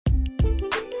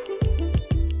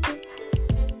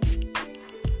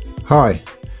Hi,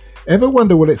 ever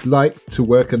wonder what it's like to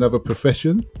work another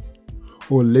profession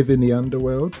or live in the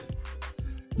underworld?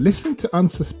 Listen to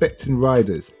unsuspecting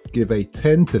riders give a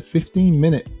 10 to 15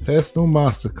 minute personal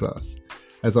masterclass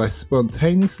as I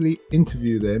spontaneously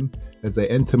interview them as they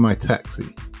enter my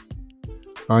taxi.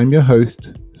 I'm your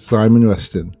host, Simon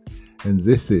Rushton, and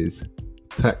this is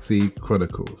Taxi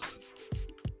Chronicles.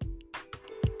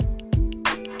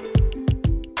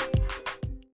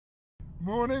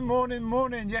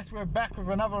 Morning. Yes, we're back with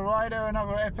another rider,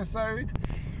 another episode.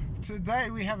 Today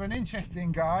we have an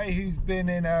interesting guy who's been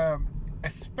in a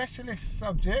specialist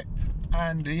subject,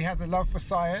 and he has a love for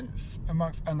science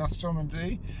and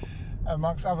astronomy,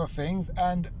 amongst other things.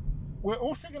 And we're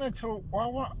also going to talk,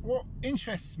 what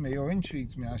interests me, or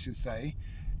intrigues me I should say,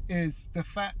 is the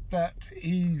fact that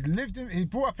he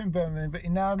brought up in Birmingham, but he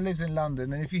now lives in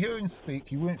London. And if you hear him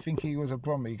speak, you wouldn't think he was a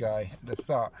Bromley guy at the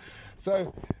start.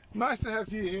 So nice to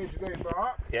have you here today,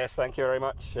 Mark. Yes, thank you very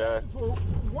much. First of all,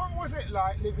 what was it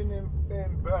like living in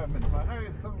Birmingham? I know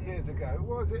it's some years ago.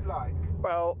 What was it like?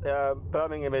 Well,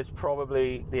 Birmingham is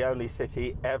probably the only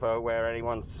city ever where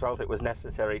anyone's felt it was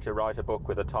necessary to write a book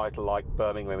with a title like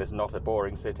Birmingham is not a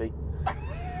boring city.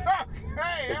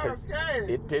 Because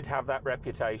it did have that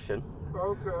reputation.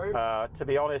 Okay. To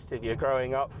be honest, if you're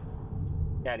growing up,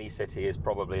 any city is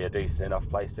probably a decent enough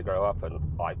place to grow up, and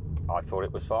I thought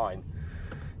it was fine.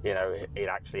 You know, it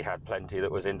actually had plenty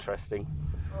that was interesting.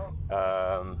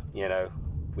 You know,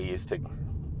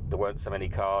 there weren't so many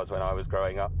cars when I was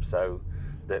growing up, so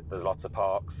there's lots of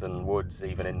parks and woods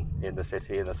even in the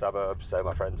city, in the suburbs, so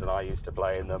my friends and I used to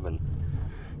play in them, and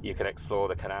you can explore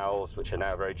the canals, which are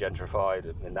now very gentrified.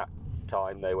 In that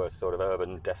time they were sort of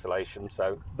urban desolation,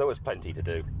 so there was plenty to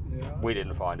do. Yeah. We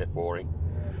didn't find it boring.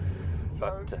 So,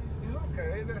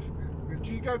 okay, that's good.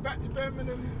 Do you go back to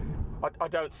Birmingham? I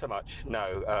don't so much,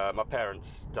 no. My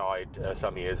parents died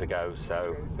some years ago,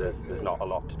 so there's not a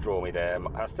lot to draw me there.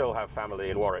 I still have family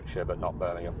in Warwickshire, but not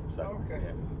Birmingham. So, okay.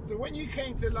 Yeah. So when you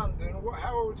came to London,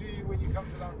 how old were you when you come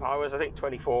to London? I was, I think,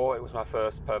 24. It was my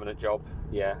first permanent job,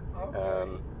 yeah.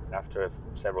 Okay. After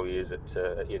several years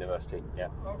at university, yeah.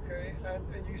 Okay, and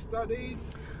you studied?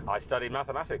 I studied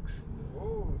mathematics.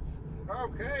 Oh,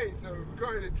 okay, so we've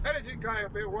got an intelligent guy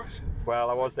up here watching. Well,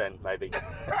 I was then, maybe.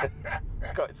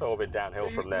 It's all been downhill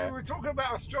from there. We were talking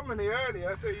about astronomy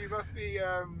earlier, so you must be...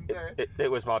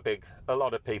 It was my big... A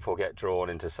lot of people get drawn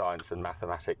into science and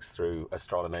mathematics through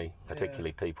astronomy,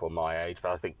 particularly people my age,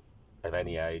 but I think of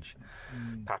any age.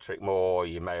 Patrick Moore,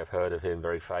 you may have heard of him,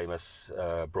 very famous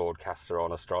broadcaster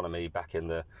on astronomy back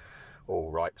in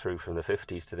right through from the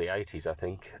 50s to the 80s, I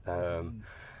think.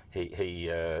 He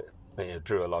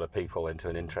drew a lot of people into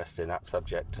an interest in that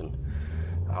subject, and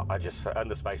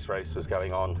and the space race was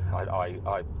going on.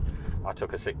 I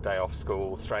took a sick day off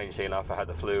school. Strangely enough, I had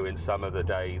the flu in summer the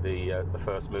day the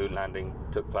first moon landing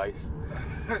took place.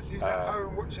 So you're at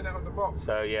home watching it on the box.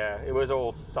 So yeah, it was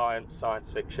all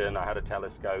science fiction. I had a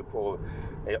telescope, all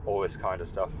this kind of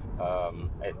stuff.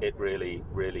 It really,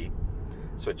 really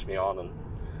switched me on, and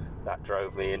that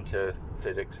drove me into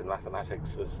physics and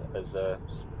mathematics as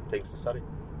things to study.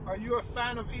 Are you a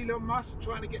fan of Elon Musk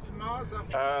trying to get to Mars? I think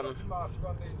he got to Mars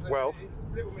on his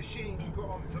little machine and got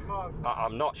on to Mars.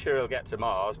 I'm not sure he'll get to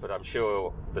Mars, but I'm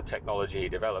sure the technology he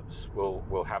develops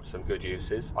will have some good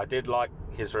uses. I did like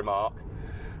his remark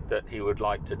that he would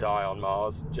like to die on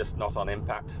Mars, just not on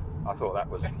impact. I thought that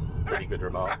was a pretty good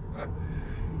remark.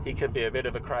 He can be a bit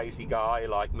of a crazy guy,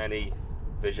 like many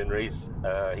visionaries.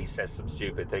 He says some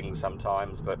stupid things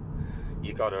sometimes, but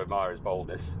you've got to admire his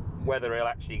boldness. Whether he'll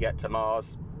actually get to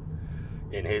Mars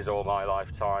in his or my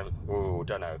lifetime,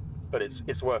 don't know. But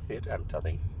it's worth the attempt, I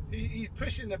think. He's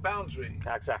pushing the boundary.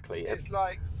 Exactly. It's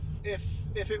like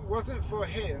if it wasn't for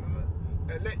him,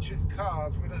 electric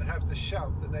cars wouldn't have the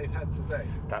shove that they've had today.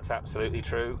 That's absolutely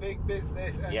true. Big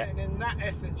business, and in that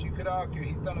essence, you could argue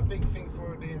he's done a big thing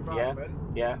for the environment.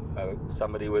 Yeah.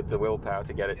 Somebody with the willpower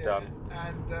to get it done.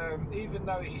 And even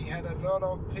though he had a lot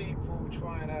of people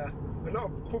a lot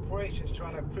of corporations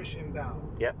trying to push him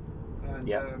down. Yep. And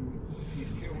he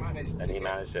still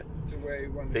managed it to where he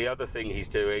wanted. The other thing he's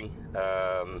doing,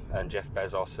 and Jeff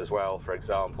Bezos as well, for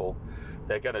example,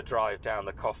 they're going to drive down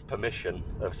the cost per mission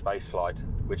of spaceflight,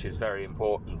 which is very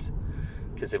important,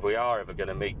 because if we are ever going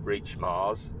to reach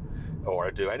Mars or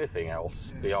do anything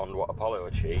else beyond what Apollo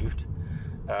achieved,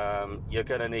 you're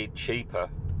going to need cheaper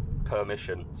per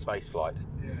mission spaceflight.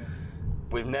 Yeah.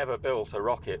 We've never built a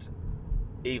rocket,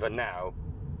 even now,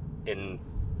 in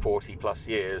 40 plus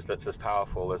years, that's as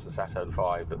powerful as the Saturn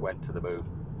V that went to the moon.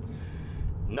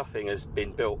 Nothing has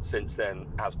been built since then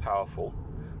as powerful,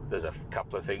 there's a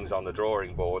couple of things on the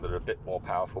drawing board that are a bit more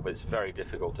powerful, but it's very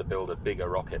difficult to build a bigger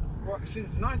rocket. What,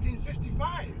 since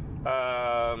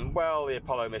 1955? Well, the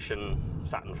Apollo mission,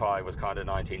 Saturn V, was kind of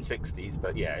 1960s,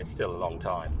 but yeah, it's still a long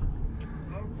time.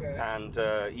 Okay. And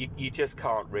you just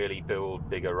can't really build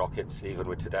bigger rockets, even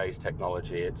with today's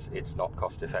technology. It's not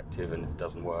cost effective and it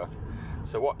doesn't work.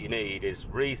 So what you need is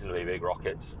reasonably big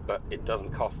rockets, but it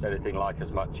doesn't cost anything like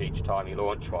as much each time you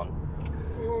launch one.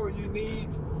 Oh, you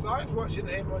need... So I was watching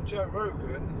him on Joe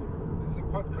Rogan, he's a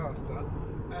podcaster,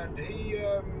 and he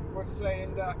was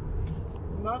saying that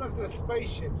none of the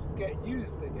spaceships get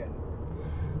used again.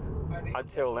 And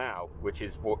Until now, which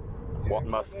is what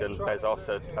Musk and Bezos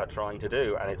are trying to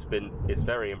do, and it's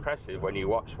very impressive when you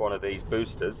watch one of these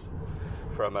boosters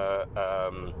from a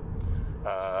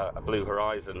Blue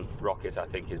Horizon rocket, I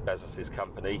think is Bezos's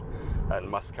company, and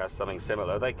Musk has something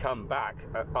similar. They come back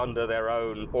under their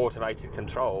own automated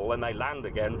control and they land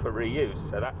again for reuse.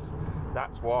 So that's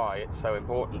why it's so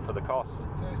important for the cost.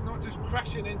 So it's not just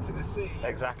crashing into the sea.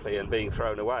 Exactly, and being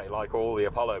thrown away like all the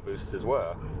Apollo boosters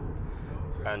were.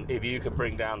 And if you can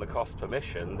bring down the cost per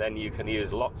mission, then you can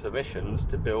use lots of missions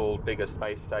to build bigger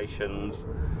space stations,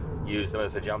 use them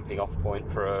as a jumping off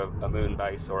point for a moon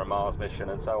base or a Mars mission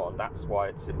and so on. That's why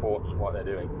it's important what they're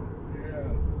doing.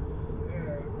 Yeah,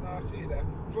 no, I see that.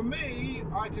 For me,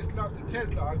 I just love the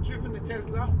Tesla. I've driven the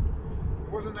Tesla. It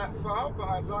wasn't that far, but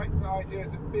I like the idea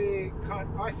of the big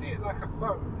I see it like a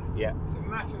phone. Yeah. It's a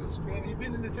massive screen. Have you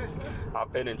been in the Tesla?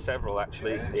 I've been in several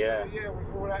actually. Yeah. So,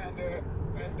 with all that and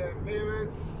the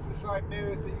mirrors, the side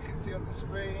mirrors that you can see on the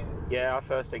screen. Yeah, I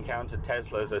first encountered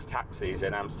Teslas as taxis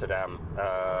in Amsterdam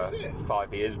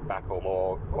 5 years back or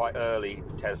more. Quite early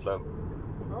Tesla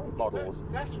models.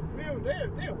 That's real.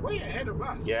 They're way ahead of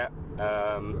us. Yeah.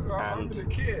 And the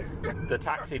kid. the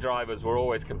taxi drivers were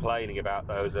always complaining about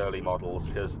those early models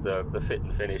because the fit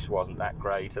and finish wasn't that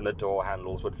great, and the door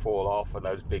handles would fall off, and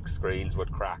those big screens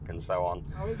would crack, and so on.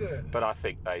 How is it? But I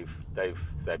think they've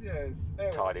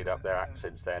tidied up their act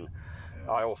since then.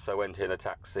 Yeah. I also went in a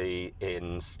taxi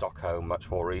in Stockholm much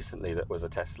more recently that was a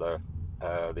Tesla,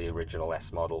 the original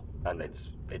S model, and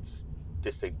it's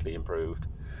distinctly improved.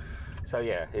 So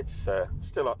yeah, it's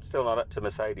still not up to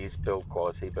Mercedes build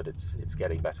quality, but it's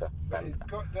getting better. But it's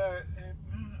got the,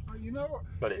 you know what?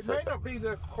 But it may not be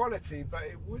the quality, but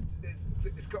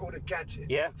it's got all the gadgets.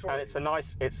 Yeah, and it's a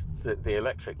nice. The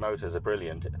electric motors are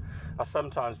brilliant. I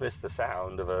sometimes miss the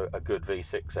sound of a good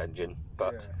V6 engine,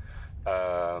 but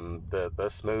the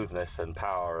smoothness and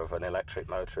power of an electric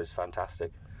motor is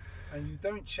fantastic. And you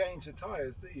don't change the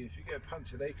tyres, do you? If you get a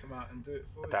puncture, they come out and do it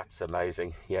for you. That's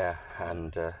amazing, yeah.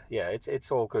 And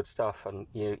it's all good stuff. And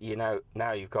you know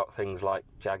now you've got things like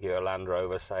Jaguar Land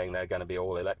Rover saying they're going to be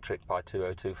all electric by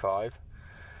 2025.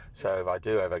 So if I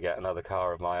do ever get another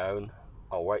car of my own,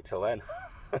 I'll wait till then.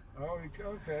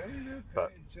 Okay.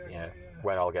 But Jaguar,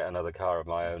 when I'll get another car of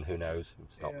my own, who knows?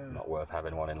 It's not worth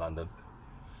having one in London.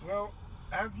 Well,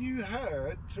 have you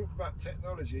heard, talk about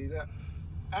technology, that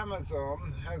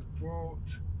Amazon has brought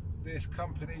this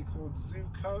company called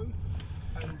Zuko,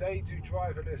 and they do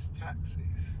driverless taxis.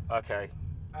 Okay.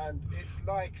 And it's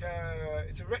like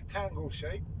it's a rectangle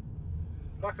shape,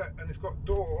 and it's got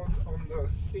doors on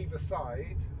either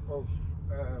side of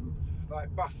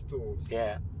like bus doors.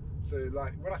 Yeah. So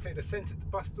like when I say the centered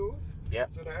bus doors. Yeah.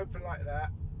 So they open like that,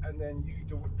 and then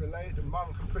the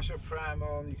mum can push her pram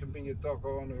on. You can bring your dog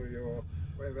on or your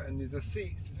whatever, and there's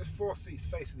just 4 seats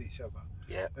facing each other.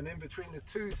 Yeah. And in between the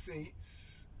 2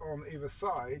 seats on either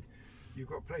side, you've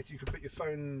got a place you can put your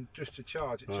phone just to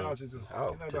charge. It charges.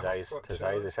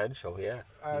 Today's essential. Yeah.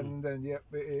 And then it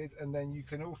is. And then you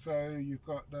can also you've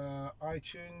got the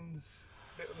iTunes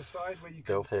bit on the side where you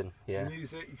can built in. Yeah.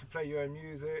 Music. You can play your own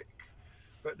music.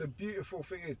 But the beautiful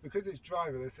thing is because it's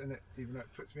driverless, and even though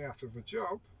it puts me out of a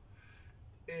job,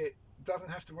 it doesn't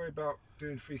have to worry about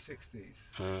doing 360s.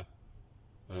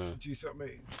 Do you see what I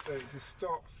mean? So it just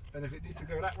stops, and if it needs to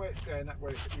go that way, it's going that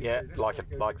way. Yeah,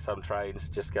 like some trains,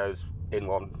 just goes in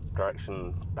one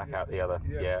direction, back out the other.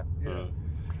 Yeah.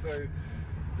 So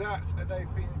and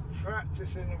they've been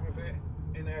practicing with it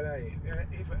in LA,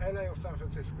 either LA or San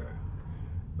Francisco,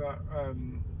 but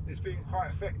it's been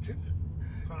quite effective.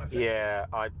 Yeah,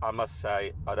 I must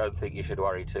say, I don't think you should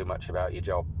worry too much about your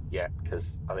job yet,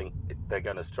 because I think they're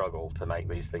going to struggle to make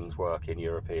these things work in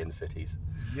European cities.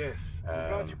 Yes, I'm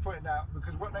glad you pointed out,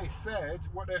 because what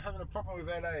they're having a problem with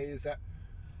LA is that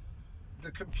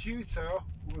the computer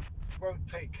won't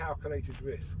take calculated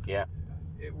risks. Yeah.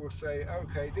 It will say,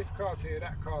 okay, this car's here,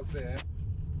 that car's there,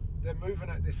 they're moving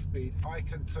at this speed, I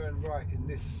can turn right in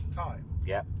this time.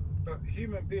 Yeah. But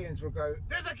human beings will go,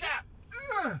 there's a gap!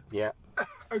 Yeah.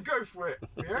 And go for it,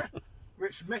 yeah?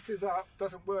 which messes up,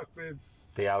 doesn't work with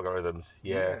the algorithms.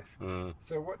 Yeah. Yes.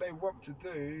 So what they want to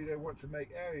do, they want to make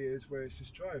areas where it's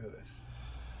just driverless.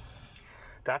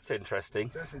 That's interesting.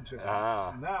 That's interesting.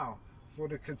 Ah. Now, for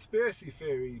the conspiracy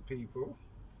theory people,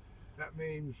 that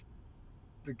means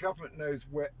the government knows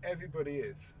where everybody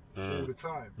is all the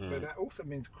time. But that also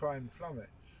means crime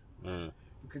plummets.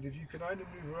 Because if you can only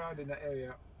move around in that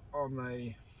area on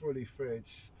a fully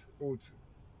fledged,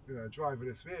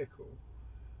 driverless vehicle,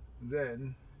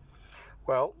 then...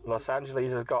 Well, Los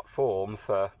Angeles has got form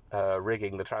for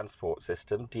rigging the transport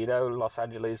system. Do you know Los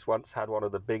Angeles once had one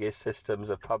of the biggest systems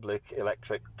of public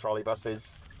electric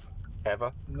trolleybuses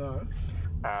ever? No.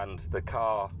 And the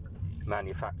car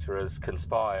manufacturers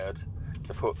conspired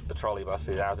to put the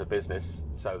trolleybuses out of business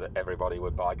so that everybody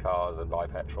would buy cars and buy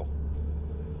petrol.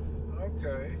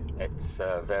 Okay. It's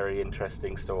a very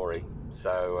interesting story.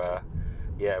 So,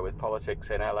 with politics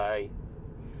in LA,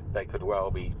 they could well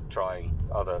be trying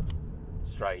other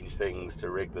strange things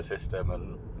to rig the system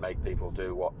and make people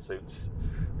do what suits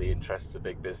the interests of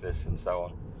big business and so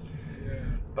on. Yeah.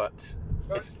 But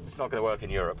it's not going to work in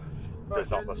Europe. There's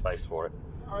not the space for it.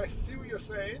 I see what you're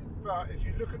saying, but if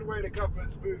you look at the way the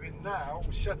government's moving now,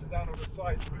 shutting down all the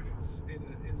side routes in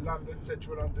London,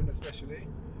 central London especially,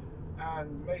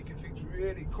 and making things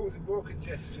really causing more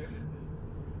congestion.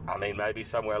 I mean, maybe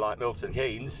somewhere like Milton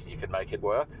Keynes, you could make it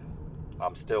work.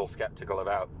 I'm still sceptical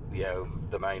about,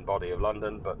 the main body of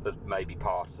London, but there's maybe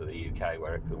parts of the UK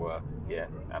where it could work. Yeah,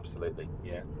 absolutely.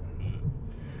 Yeah.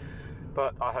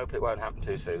 But I hope it won't happen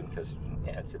too soon because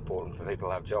it's important for people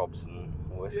to have jobs and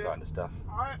all this kind of stuff.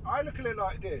 I look at it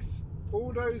like this.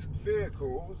 All those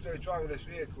vehicles, those driverless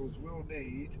vehicles, will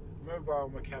need mobile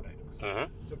mechanics.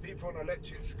 So people on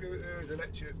electric scooters,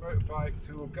 electric motorbikes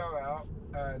who will go out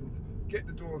and get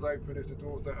the doors open if the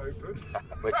doors don't open.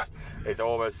 Which is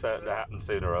almost certain to happen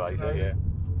sooner or later,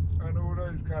 And all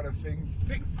those kind of things.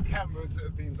 Fix cameras that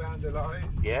have been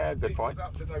vandalised. Yeah, good point.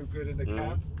 Up to no good in the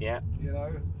cab. Yeah.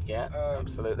 Yeah,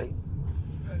 absolutely.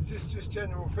 And just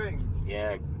general things.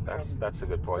 Yeah, that's a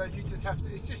good point. So you just have to,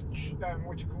 it's just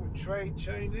what you call trade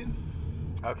chaining.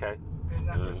 Okay. In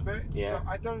that respect. Yeah.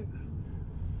 So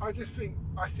I just think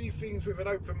I see things with an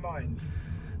open mind.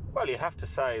 Well, you have to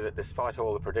say that despite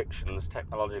all the predictions,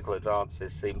 technological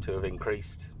advances seem to have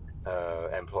increased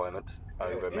employment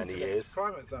over many years.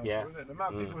 Prime example, isn't it? The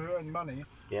amount of people who earn money.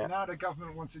 Yeah. Now the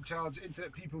government wants to charge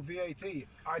internet people VAT.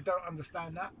 I don't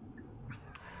understand that.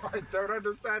 I don't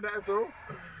understand that at all.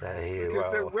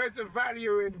 Where's the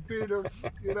value in being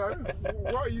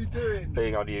what are you doing?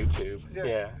 Being on YouTube.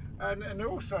 Yeah. And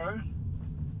also,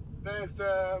 there's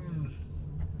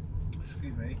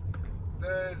excuse me.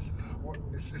 There's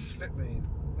it's just slipped me.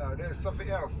 No, there's something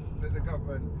else that the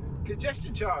government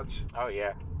congestion charge. Oh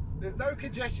yeah. There's no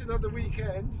congestion on the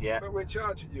weekend, but we're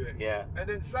charging you it. Yeah. And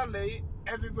then suddenly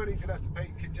everybody's gonna have to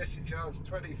pay congestion charge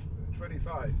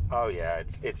 25. Oh yeah,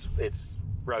 it's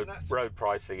road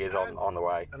pricing is on the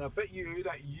way. And I bet you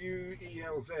that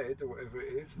UELZ or whatever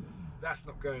it is, that's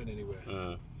not going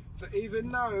anywhere. So even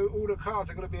though all the cars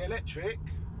are going to be electric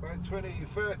by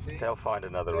 2030, they'll find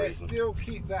another reason. They still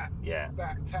keep that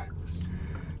tax.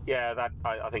 Yeah,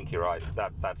 I think you're right.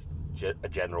 That's a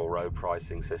general road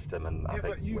pricing system, and I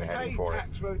think we're heading for it.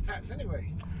 You pay road tax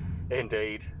anyway.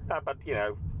 Indeed, but you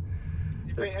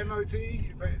pay MOT,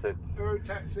 you pay the road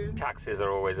tax in. Taxes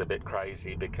are always a bit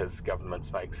crazy because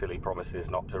governments make silly promises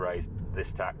not to raise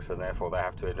this tax, and therefore they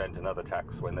have to invent another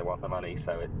tax when they want the money.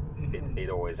 So it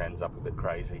always ends up a bit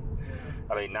crazy.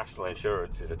 I mean, national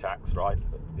insurance is a tax, right?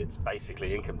 It's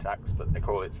basically income tax, but they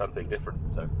call it something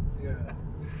different. So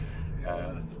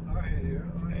I hear you.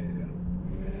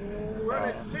 Well,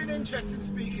 it's been interesting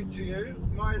speaking to you.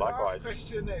 My last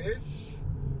question is,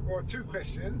 or two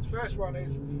questions. First one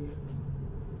is,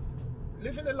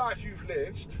 living the life you've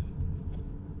lived,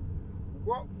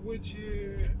 what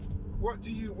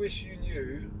do you wish you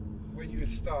knew when you had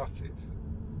started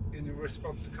in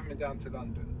response to coming down to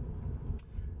London?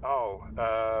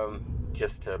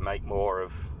 Just to make more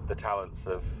of the talents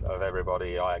of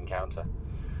everybody I encounter.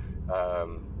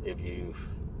 If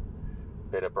you've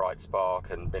been a bright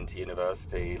spark and been to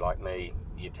university like me,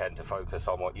 you tend to focus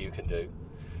on what you can do.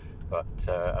 But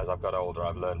as I've got older,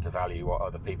 I've learned to value what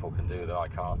other people can do that I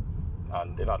can't.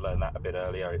 And if I'd learned that a bit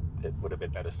earlier, it would have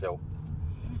been better still.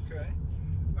 Okay.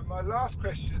 And my last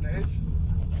question is,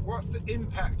 what's the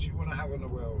impact you want to have on the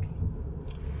world?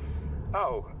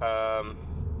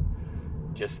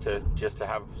 Just to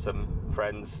have some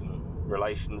friends and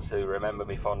relations who remember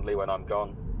me fondly when I'm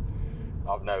gone.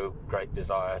 I've no great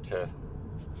desire to,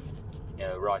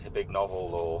 write a big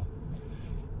novel or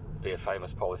be a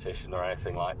famous politician or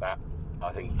anything like that.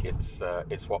 I think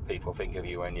it's what people think of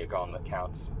you when you're gone that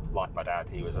counts. Like my dad,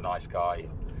 he was a nice guy,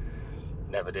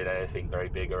 never did anything very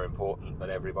big or important, but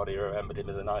everybody remembered him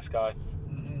as a nice guy.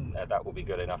 That will be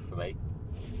good enough for me.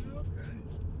 Okay.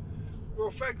 Well,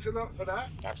 thanks a lot for that.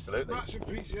 Absolutely. Much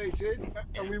appreciated,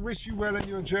 and we wish you well in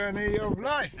your journey of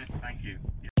life. Thank you.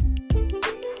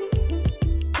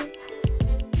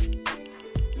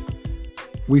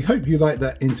 We hope you liked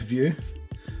that interview.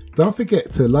 Don't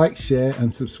forget to like, share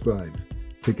and subscribe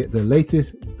to get the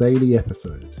latest daily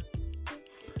episode.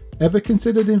 Ever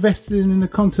considered investing in the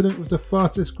continent with the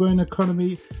fastest growing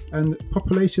economy and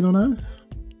population on Earth?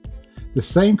 The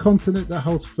same continent that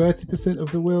holds 30%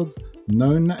 of the world's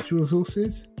known natural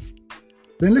resources?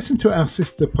 Then listen to our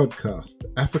sister podcast,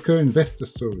 Africa Investor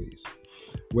Stories,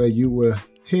 where you will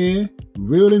hear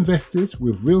real investors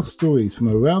with real stories from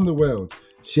around the world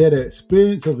share their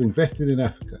experience of investing in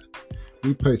Africa.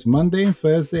 We post Monday and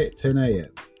Thursday at 10 a.m.